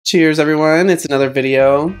Cheers, everyone. It's another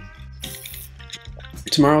video.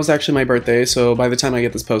 Tomorrow is actually my birthday, so by the time I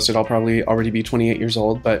get this posted, I'll probably already be 28 years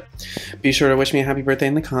old, but be sure to wish me a happy birthday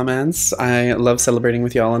in the comments. I love celebrating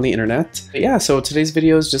with y'all on the internet. But yeah, so today's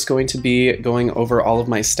video is just going to be going over all of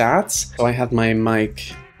my stats. So I have my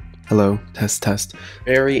mic. Hello, test.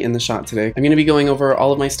 Very in the shot today. I'm going to be going over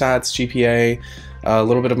all of my stats, GPA, a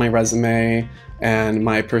little bit of my resume, and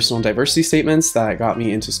my personal diversity statements that got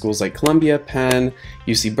me into schools like Columbia, Penn,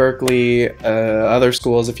 UC Berkeley, other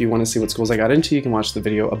schools. If you want to see what schools I got into, you can watch the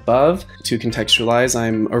video above. To contextualize,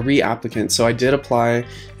 I'm a reapplicant, so I did apply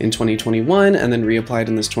in 2021 and then reapplied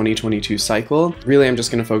in this 2022 cycle. Really, I'm just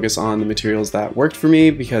going to focus on the materials that worked for me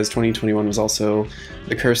because 2021 was also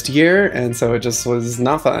the cursed year, and so it just was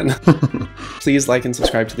not fun. Please like and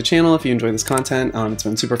subscribe to the channel if you enjoy this content. It's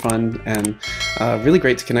been super fun and really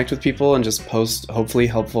great to connect with people and just post hopefully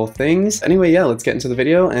helpful things. Anyway, yeah, let's get into the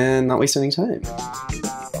video and not waste any time.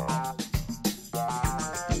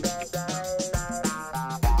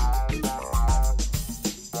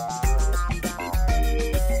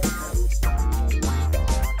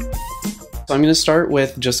 So I'm going to start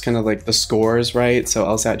with just kind of like the scores, right? So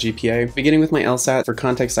LSAT, GPA. Beginning with my LSAT, for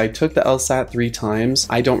context, I took the LSAT 3 times.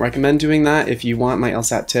 I don't recommend doing that. If you want my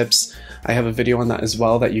LSAT tips, I have a video on that as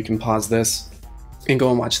well that you can pause this and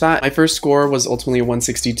go and watch that. My first score was ultimately a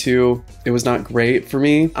 162. It was not great for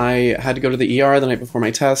me. I had to go to the ER the night before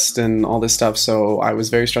my test and all this stuff, so I was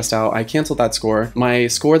very stressed out. I canceled that score. My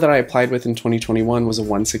score that I applied with in 2021 was a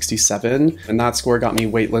 167, and that score got me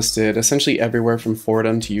waitlisted essentially everywhere from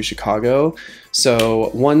Fordham to UChicago.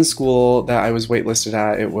 So one school that I was waitlisted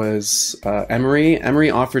at, it was Emory.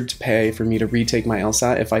 Emory offered to pay for me to retake my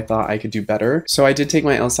LSAT if I thought I could do better. So I did take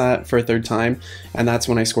my LSAT for a 3rd time, and that's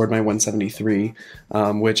when I scored my 173,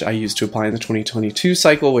 which I used to apply in the 2022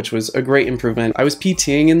 cycle, which was a great improvement. I was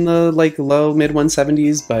PTing in the like low mid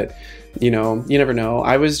 170s, but you know, you never know.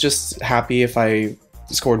 I was just happy if I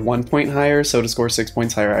scored 1 point higher, so to score 6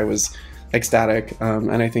 points higher, I was ecstatic,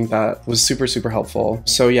 and I think that was super helpful.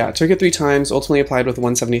 So yeah, took it 3 times, ultimately applied with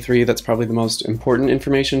 173. That's probably the most important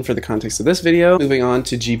information for the context of this video. Moving on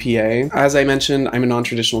to GPA. As I mentioned, I'm a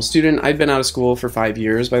non-traditional student. I'd been out of school for 5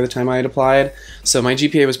 years by the time I had applied, so my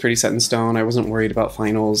GPA was pretty set in stone. I wasn't worried about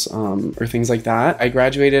finals or things like that. I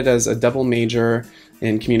graduated as a double major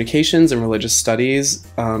in communications and religious studies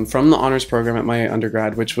from the honors program at my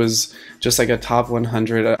undergrad, which was just like a top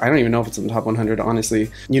 100. I don't even know if it's in the top 100, honestly.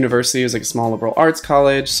 University was like a small liberal arts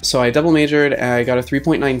college. So I double majored and I got a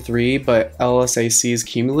 3.93, but LSAC's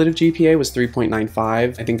cumulative GPA was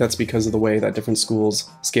 3.95. I think that's because of the way that different schools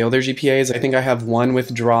scale their GPAs. I think I have one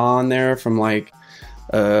withdraw on there from like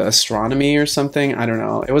astronomy or something. I don't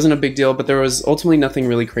know. It wasn't a big deal, but there was ultimately nothing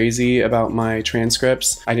really crazy about my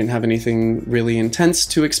transcripts. I didn't have anything really intense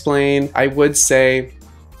to explain. I would say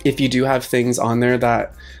if you do have things on there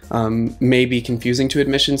that may be confusing to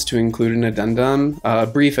admissions, to include an addendum, a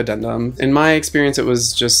brief addendum. In my experience, it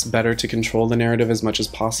was just better to control the narrative as much as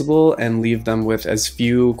possible and leave them with as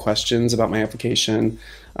few questions about my application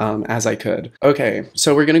as I could. Okay,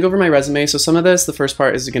 so we're gonna go over my resume. So some of this, the first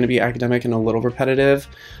part is gonna be academic and a little repetitive.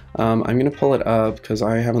 I'm gonna pull it up because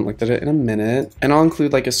I haven't looked at it in a minute. And I'll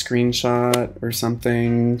include like a screenshot or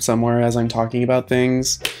something somewhere as I'm talking about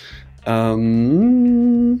things.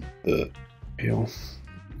 Ew.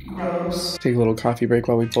 Gross. Take a little coffee break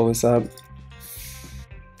while we pull this up.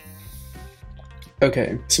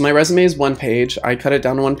 Okay, so my resume is 1 page. I cut it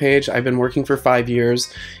down to 1 page. I've been working for 5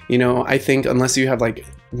 years. You know, I think unless you have like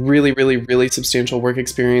really substantial work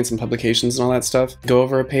experience and publications and all that stuff, go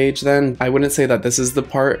over a page then. I wouldn't say that this is the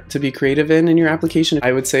part to be creative in your application.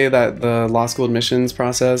 I would say that the law school admissions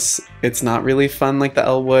process, it's not really fun like the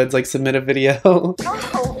Elle Woods, like submit a video. Oh,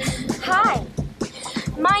 hi.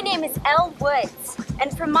 My name is Elle Woods.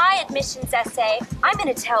 And for my admissions essay, I'm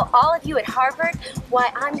going to tell all of you at Harvard why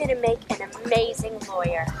I'm going to make an amazing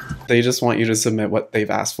lawyer. They just want you to submit what they've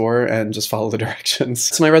asked for and just follow the directions.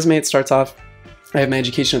 So my resume, it starts off, I have my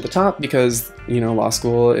education at the top because, you know, law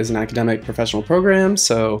school is an academic professional program.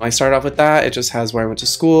 So I start off with that. It just has where I went to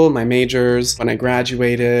school, my majors, when I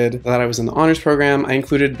graduated, that I was in the honors program. I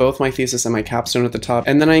included both my thesis and my capstone at the top.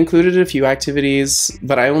 And then I included a few activities,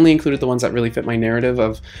 but I only included the ones that really fit my narrative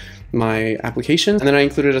of my application. And then I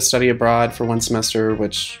included a study abroad for 1 semester,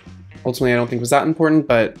 which ultimately I don't think was that important,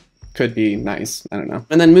 but could be nice. I don't know.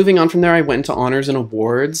 And then moving on from there, I went into honors and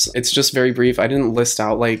awards. It's just very brief. I didn't list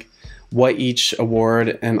out like what each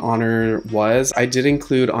award and honor was. I did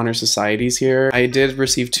include honor societies here. I did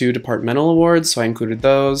receive 2 departmental awards, so I included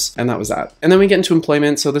those, and that was that. And then we get into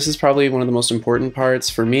employment. So this is probably one of the most important parts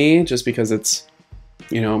for me, just because it's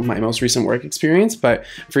you know, my most recent work experience, but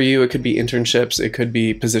for you, it could be internships, it could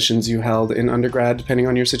be positions you held in undergrad, depending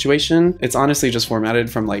on your situation. It's honestly just formatted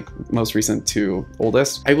from like most recent to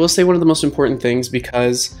oldest. I will say one of the most important things,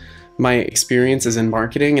 because my experience is in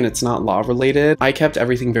marketing and it's not law related, I kept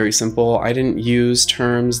everything very simple. I didn't use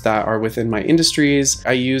terms that are within my industries.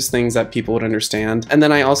 I used things that people would understand. And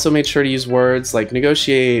then I also made sure to use words like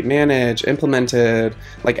negotiate, manage, implemented,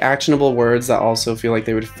 like actionable words that also feel like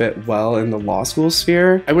they would fit well in the law school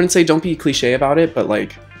sphere. I wouldn't say don't be cliche about it, but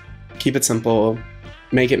like keep it simple.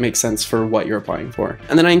 Make it make sense for what you're applying for.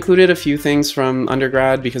 And then I included a few things from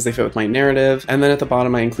undergrad because they fit with my narrative. And then at the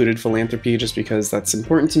bottom, I included philanthropy just because that's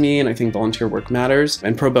important to me and I think volunteer work matters.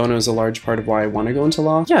 And pro bono is a large part of why I want to go into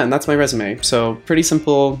law. Yeah, and that's my resume. So pretty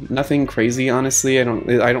simple, nothing crazy, honestly. I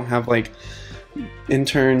don't have like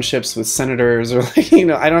internships with senators or like, you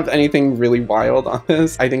know, I don't have anything really wild on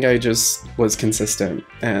this. I think I just was consistent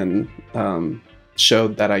and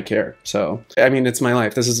showed that I care. So, I mean, it's my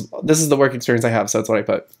life. This is the work experience I have, so that's what I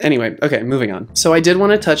put. Anyway, okay, moving on. So I did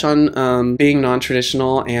want to touch on being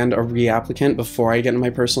non-traditional and a reapplicant before I get into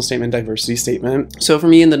my personal statement, diversity statement. So for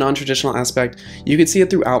me, in the non-traditional aspect, you could see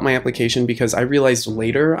it throughout my application because I realized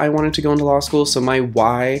later I wanted to go into law school. So my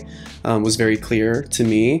why was very clear to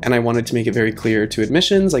me, and I wanted to make it very clear to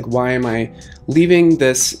admissions, like why am I leaving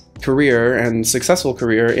this career and successful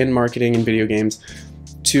career in marketing and video games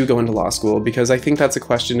to go into law school? Because I think that's a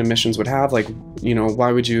question admissions would have, like, you know,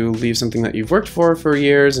 why would you leave something that you've worked for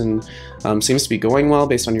years and seems to be going well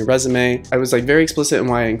based on your resume? I was like very explicit in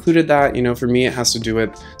why I included that. You know, for me, it has to do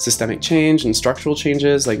with systemic change and structural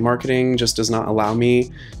changes. Like marketing just does not allow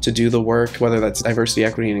me to do the work, whether that's diversity,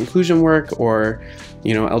 equity, and inclusion work or,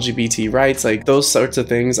 you know, LGBT rights, like those sorts of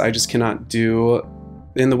things I just cannot do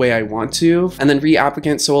in the way I want to. And then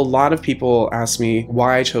reapplicant, so a lot of people ask me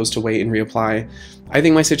why I chose to wait and reapply. I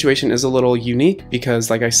think my situation is a little unique because,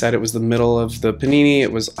 like I said, it was the middle of the panini,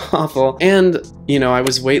 it was awful. And, you know, I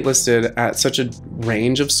was waitlisted at such a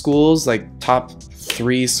range of schools, like top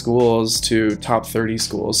 3 schools to top 30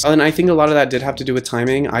 schools. And I think a lot of that did have to do with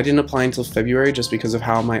timing. I didn't apply until February just because of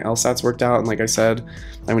how my LSATs worked out. And like I said,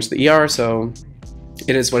 I went to the ER, so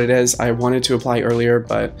it is what it is. I wanted to apply earlier,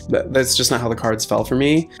 but that's just not how the cards fell for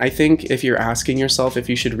me. I think if you're asking yourself if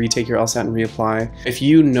you should retake your LSAT and reapply, if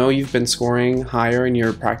you know you've been scoring higher in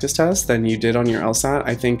your practice test than you did on your LSAT,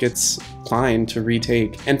 I think it's fine to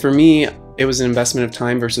retake. And for me, it was an investment of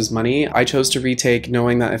time versus money. I chose to retake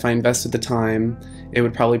knowing that if I invested the time, it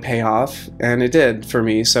would probably pay off, and it did for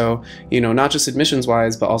me. So, you know, not just admissions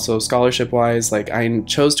wise, but also scholarship wise, like I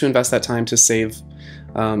chose to invest that time to save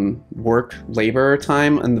work labor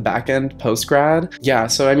time on the back end post grad. Yeah,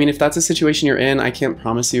 so I mean, if that's a situation you're in, I can't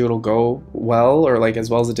promise you it'll go well or like as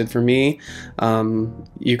well as it did for me.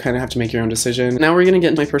 You kind of have to make your own decision. Now we're gonna get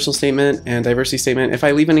into my personal statement and diversity statement. If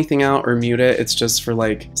I leave anything out or mute it, it's just for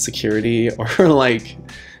like security or like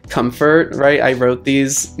comfort, right? I wrote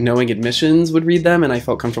these knowing admissions would read them and I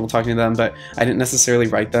felt comfortable talking to them, but I didn't necessarily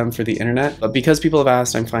write them for the internet. But because people have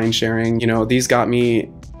asked, I'm fine sharing. You know, these got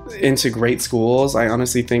me into great schools. I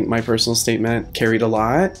honestly think my personal statement carried a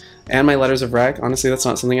lot, and my letters of rec. Honestly, that's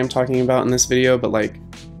not something I'm talking about in this video, but like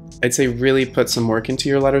I'd say really put some work into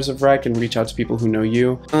your letters of rec and reach out to people who know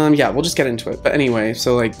you. Yeah, we'll just get into it. But anyway,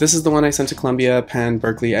 so like this is the one I sent to Columbia, Penn,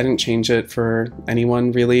 Berkeley. I didn't change it for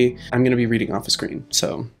anyone really. I'm gonna be reading off a screen,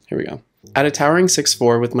 so here we go. At a towering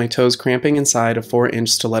 6'4", with my toes cramping inside of 4-inch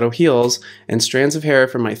stiletto heels and strands of hair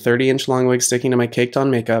from my 30-inch long wig sticking to my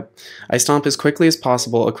caked-on makeup, I stomp as quickly as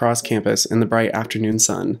possible across campus in the bright afternoon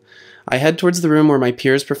sun. I head towards the room where my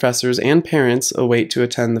peers, professors, and parents await to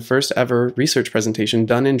attend the first ever research presentation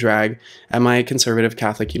done in drag at my conservative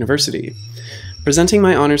Catholic university. Presenting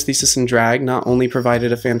my honors thesis in drag not only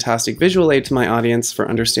provided a fantastic visual aid to my audience for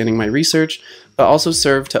understanding my research, but also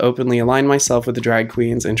served to openly align myself with the drag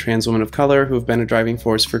queens and trans women of color who have been a driving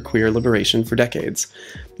force for queer liberation for decades.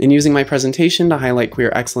 In using my presentation to highlight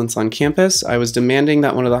queer excellence on campus, I was demanding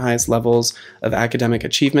that one of the highest levels of academic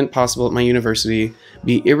achievement possible at my university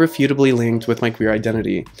be irrefutably linked with my queer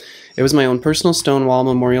identity. It was my own personal stonewall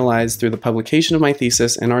memorialized through the publication of my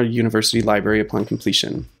thesis in our university library upon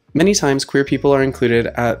completion. Many times, queer people are included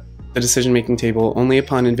at the decision-making table only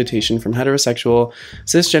upon invitation from heterosexual,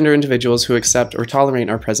 cisgender individuals who accept or tolerate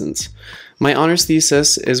our presence. My honors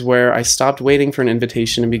thesis is where I stopped waiting for an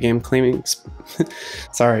invitation and began claiming...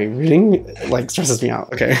 Sorry, reading like stresses me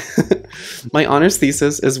out, okay. My honors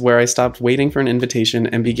thesis is where I stopped waiting for an invitation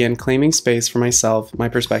and began claiming space for myself, my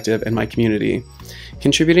perspective, and my community.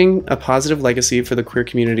 Contributing a positive legacy for the queer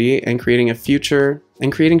community and creating a future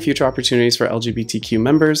and creating future opportunities for LGBTQ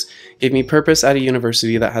members gave me purpose at a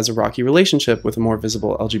university that has a rocky relationship with a more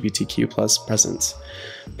visible LGBTQ plus presence.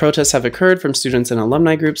 Protests have occurred from students and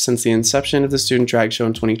alumni groups since the inception of the Student Drag Show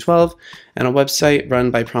in 2012, and a website run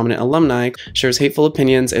by prominent alumni shares hateful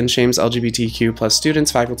opinions and shames LGBTQ plus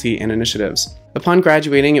students, faculty, and initiatives. Upon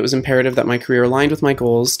graduating, it was imperative that my career aligned with my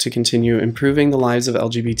goals to continue improving the lives of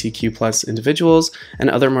LGBTQ plus individuals and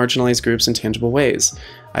other marginalized groups in tangible ways.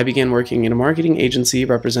 I began working in a marketing agency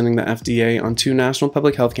representing the FDA on 2 national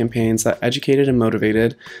public health campaigns that educated and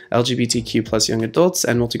motivated LGBTQ plus young adults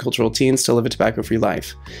and multicultural teens to live a tobacco-free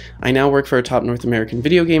life. I now work for a top North American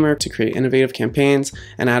video gamer to create innovative campaigns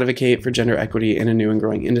and advocate for gender equity in a new and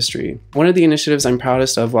growing industry. One of the initiatives I'm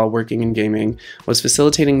proudest of while working in gaming was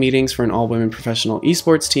facilitating meetings for an all-women professional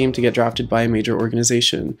esports team to get drafted by a major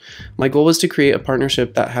organization. My goal was to create a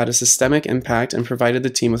partnership that had a systemic impact and provided the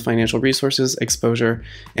team with financial resources, exposure,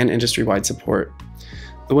 and industry-wide support.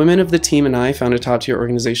 The women of the team and I found a top-tier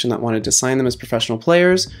organization that wanted to sign them as professional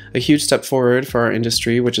players, a huge step forward for our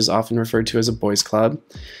industry, which is often referred to as a boys' club.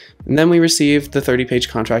 And then we received the 30-page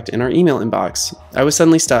contract in our email inbox. I was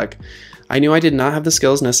suddenly stuck. I knew I did not have the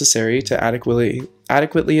skills necessary to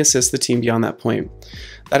adequately assist the team beyond that point.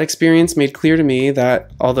 That experience made clear to me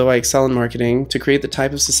that, although I excel in marketing, to create the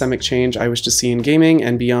type of systemic change I wish to see in gaming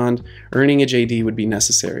and beyond, earning a JD would be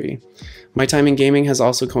necessary. My time in gaming has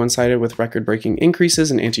also coincided with record-breaking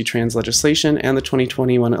increases in anti-trans legislation and the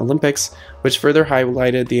 2021 Olympics, which further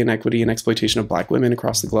highlighted the inequity and exploitation of Black women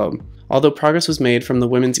across the globe. Although progress was made from the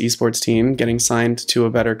women's esports team getting signed to a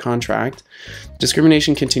better contract,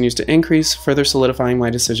 discrimination continues to increase, further solidifying my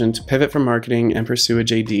decision to pivot from marketing and pursue a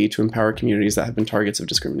JD to empower communities that have been targets of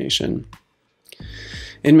discrimination.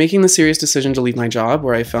 In making the serious decision to leave my job,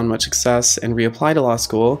 where I found much success, and reapply to law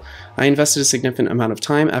school, I invested a significant amount of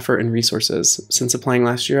time, effort, and resources. Since applying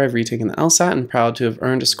last year, I've retaken the LSAT and proud to have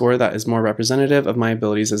earned a score that is more representative of my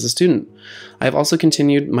abilities as a student. I have also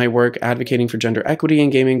continued my work advocating for gender equity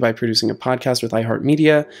in gaming by producing a podcast with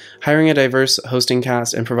iHeartMedia, hiring a diverse hosting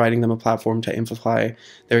cast, and providing them a platform to amplify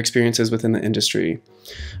their experiences within the industry.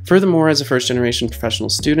 Furthermore, as a first-generation professional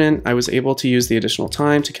student, I was able to use the additional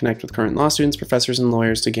time to connect with current law students, professors, and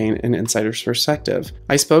lawyers to gain an insider's perspective.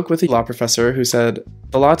 I spoke with a law professor who said,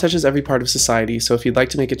 "The law touches every part of society, so if you'd like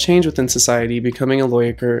to make a change within society, becoming a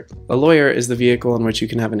lawyer is the vehicle in which you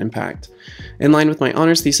can have an impact." In line with my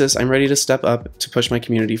honors thesis, I'm ready to step up to push my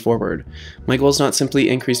community forward. My goal is not simply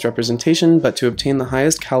increased representation, but to obtain the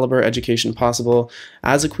highest caliber education possible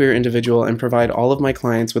as a queer individual and provide all of my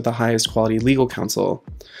clients with the highest quality legal counsel.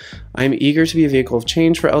 I am eager to be a vehicle of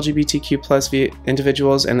change for LGBTQ plus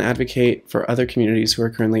individuals and advocate for other communities who are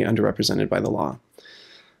currently underrepresented by the law.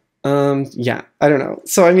 Yeah, I don't know.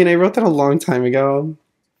 So, I mean, I wrote that a long time ago.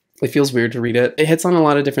 It feels weird to read it. It hits on a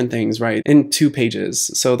lot of different things, right? In 2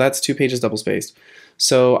 pages. So that's 2 pages double-spaced.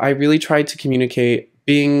 So I really tried to communicate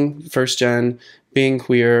being first gen, being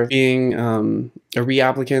queer, being a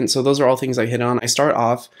reapplicant. So those are all things I hit on. I start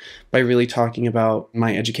off by really talking about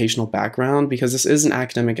my educational background because this is an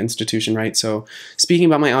academic institution, right? So speaking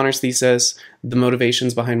about my honors thesis, the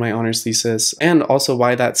motivations behind my honors thesis, and also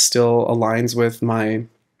why that still aligns with my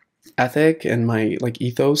ethic and my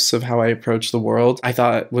ethos of how I approach the world, I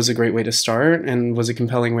thought was a great way to start and was a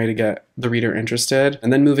compelling way to get the reader interested.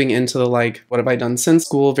 And then moving into the what have I done since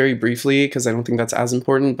school very briefly, because I don't think that's as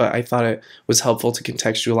important, but I thought it was helpful to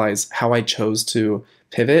contextualize how I chose to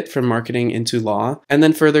pivot from marketing into law. And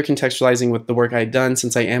then further contextualizing with the work I'd done,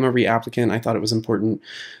 since I am a reapplicant, I thought it was important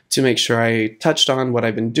to make sure I touched on what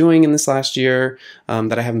I've been doing in this last year,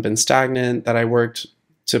 that I haven't been stagnant, that I worked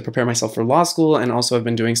to prepare myself for law school, and also I've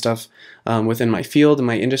been doing stuff within my field and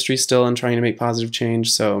my industry still and trying to make positive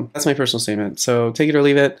change. So that's my personal statement. So take it or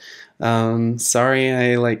leave it.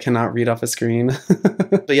 Sorry, I cannot read off a screen.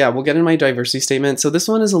 But yeah, we'll get in my diversity statement. So this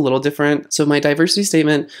one is a little different. So my diversity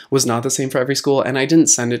statement was not the same for every school, and I didn't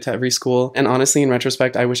send it to every school. And honestly, in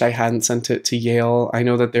retrospect, I wish I hadn't sent it to Yale. I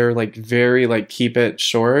know that they're very keep it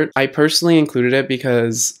short. I personally included it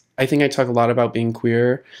because I think I talk a lot about being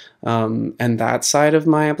queer and that side of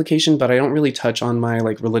my application, but I don't really touch on my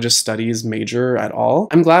religious studies major at all.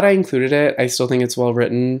 I'm glad I included it. I still think it's well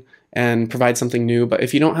written and provides something new, but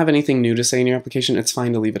if you don't have anything new to say in your application, it's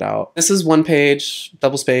fine to leave it out. This is 1 page,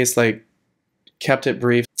 double-spaced, kept it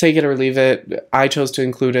brief. Take it or leave it. I chose to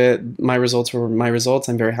include it. My results were my results.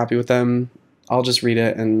 I'm very happy with them. I'll just read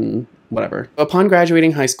it and whatever. Upon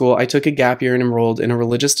graduating high school, I took a gap year and enrolled in a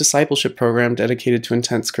religious discipleship program dedicated to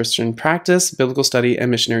intense Christian practice, biblical study, and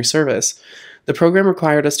missionary service. The program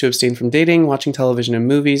required us to abstain from dating, watching television and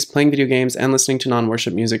movies, playing video games, and listening to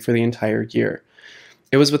non-worship music for the entire year.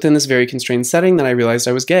 It was within this very constrained setting that I realized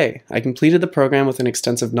I was gay. I completed the program with an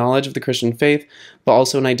extensive knowledge of the Christian faith, but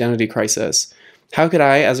also an identity crisis. How could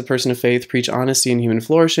I, as a person of faith, preach honesty and human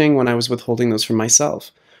flourishing when I was withholding those from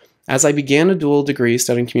myself? As I began a dual degree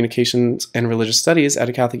studying communications and religious studies at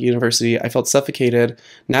a Catholic university, I felt suffocated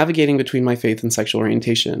navigating between my faith and sexual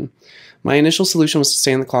orientation. My initial solution was to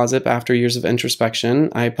stay in the closet, but after years of introspection,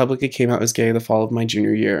 I publicly came out as gay the fall of my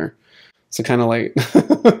junior year. So kind of like...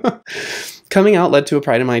 Coming out led to a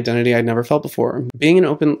pride in my identity I'd never felt before. Being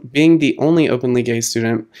the only openly gay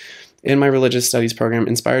student in my religious studies program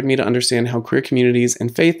inspired me to understand how queer communities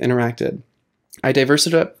and faith interacted. I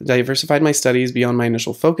diversified my studies beyond my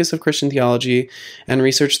initial focus of Christian theology and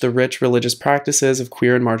researched the rich religious practices of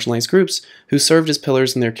queer and marginalized groups who served as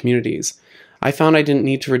pillars in their communities. I found I didn't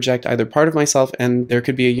need to reject either part of myself, and there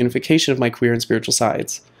could be a unification of my queer and spiritual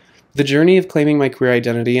sides. The journey of claiming my queer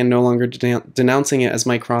identity and no longer denouncing it as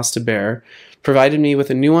my cross to bear provided me with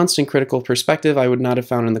a nuanced and critical perspective I would not have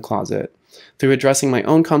found in the closet. Through addressing my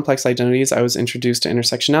own complex identities, I was introduced to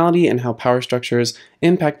intersectionality and how power structures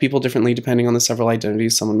impact people differently depending on the several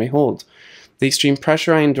identities someone may hold. The extreme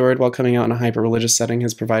pressure I endured while coming out in a hyper-religious setting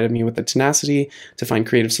has provided me with the tenacity to find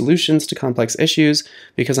creative solutions to complex issues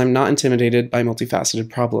because I'm not intimidated by multifaceted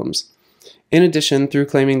problems. In addition, through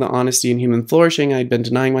claiming the honesty and human flourishing I'd been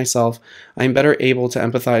denying myself, I am better able to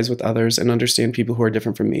empathize with others and understand people who are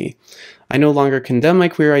different from me. I no longer condemn my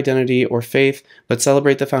queer identity or faith, but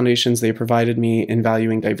celebrate the foundations they provided me in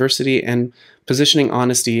valuing diversity and positioning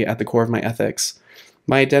honesty at the core of my ethics.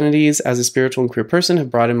 My identities as a spiritual and queer person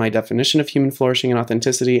have broadened my definition of human flourishing and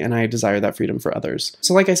authenticity, and I desire that freedom for others.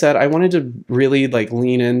 So like I said, I wanted to really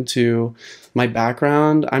lean into my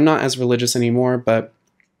background. I'm not as religious anymore, but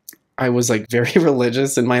I was very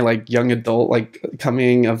religious in my young adult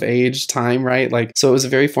coming of age time, right? So it was a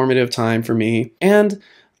very formative time for me. And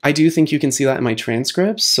I do think you can see that in my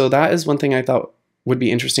transcripts. So that is one thing I thought would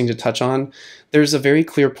be interesting to touch on. There's a very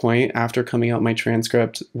clear point after coming out my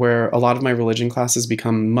transcript where a lot of my religion classes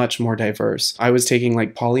become much more diverse. I was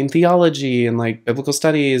taking Pauline theology and biblical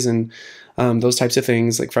studies and those types of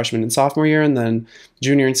things freshman and sophomore year, and then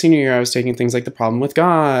junior and senior year I was taking things like the problem with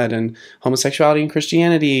God and homosexuality and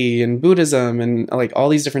Christianity and Buddhism and all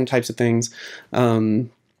these different types of things.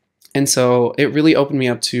 And so it really opened me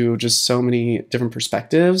up to just so many different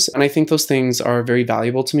perspectives. And I think those things are very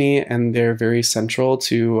valuable to me, and they're very central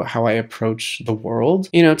to how I approach the world.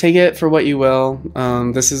 Take it for what you will.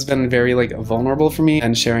 This has been very vulnerable for me,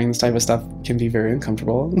 and sharing this type of stuff can be very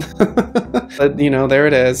uncomfortable. But there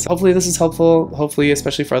it is. Hopefully this is helpful. Hopefully,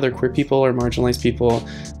 especially for other queer people or marginalized people.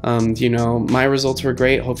 My results were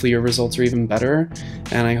great. Hopefully your results are even better.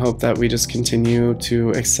 And I hope that we just continue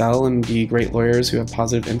to excel and be great lawyers who have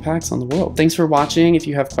positive impacts on the world. Thanks for watching. If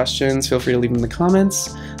you have questions, feel free to leave them in the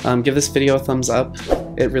comments. Give this video a thumbs up.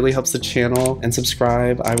 It really helps the channel, and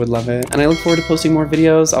subscribe. I would love it. And I look forward to posting more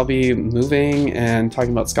videos. I'll be moving and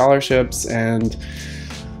talking about scholarships and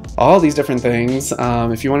all these different things.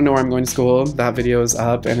 If you want to know where I'm going to school, that video is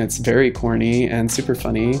up, and it's very corny and super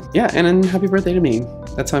funny. Yeah, and then happy birthday to me.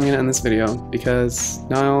 That's how I'm going to end this video, because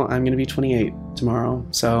now I'm going to be 28 tomorrow.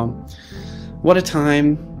 So what a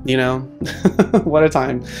time, what a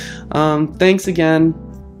time. Thanks again.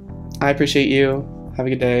 I appreciate you. Have a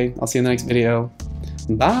good day. I'll see you in the next video.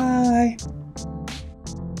 Bye.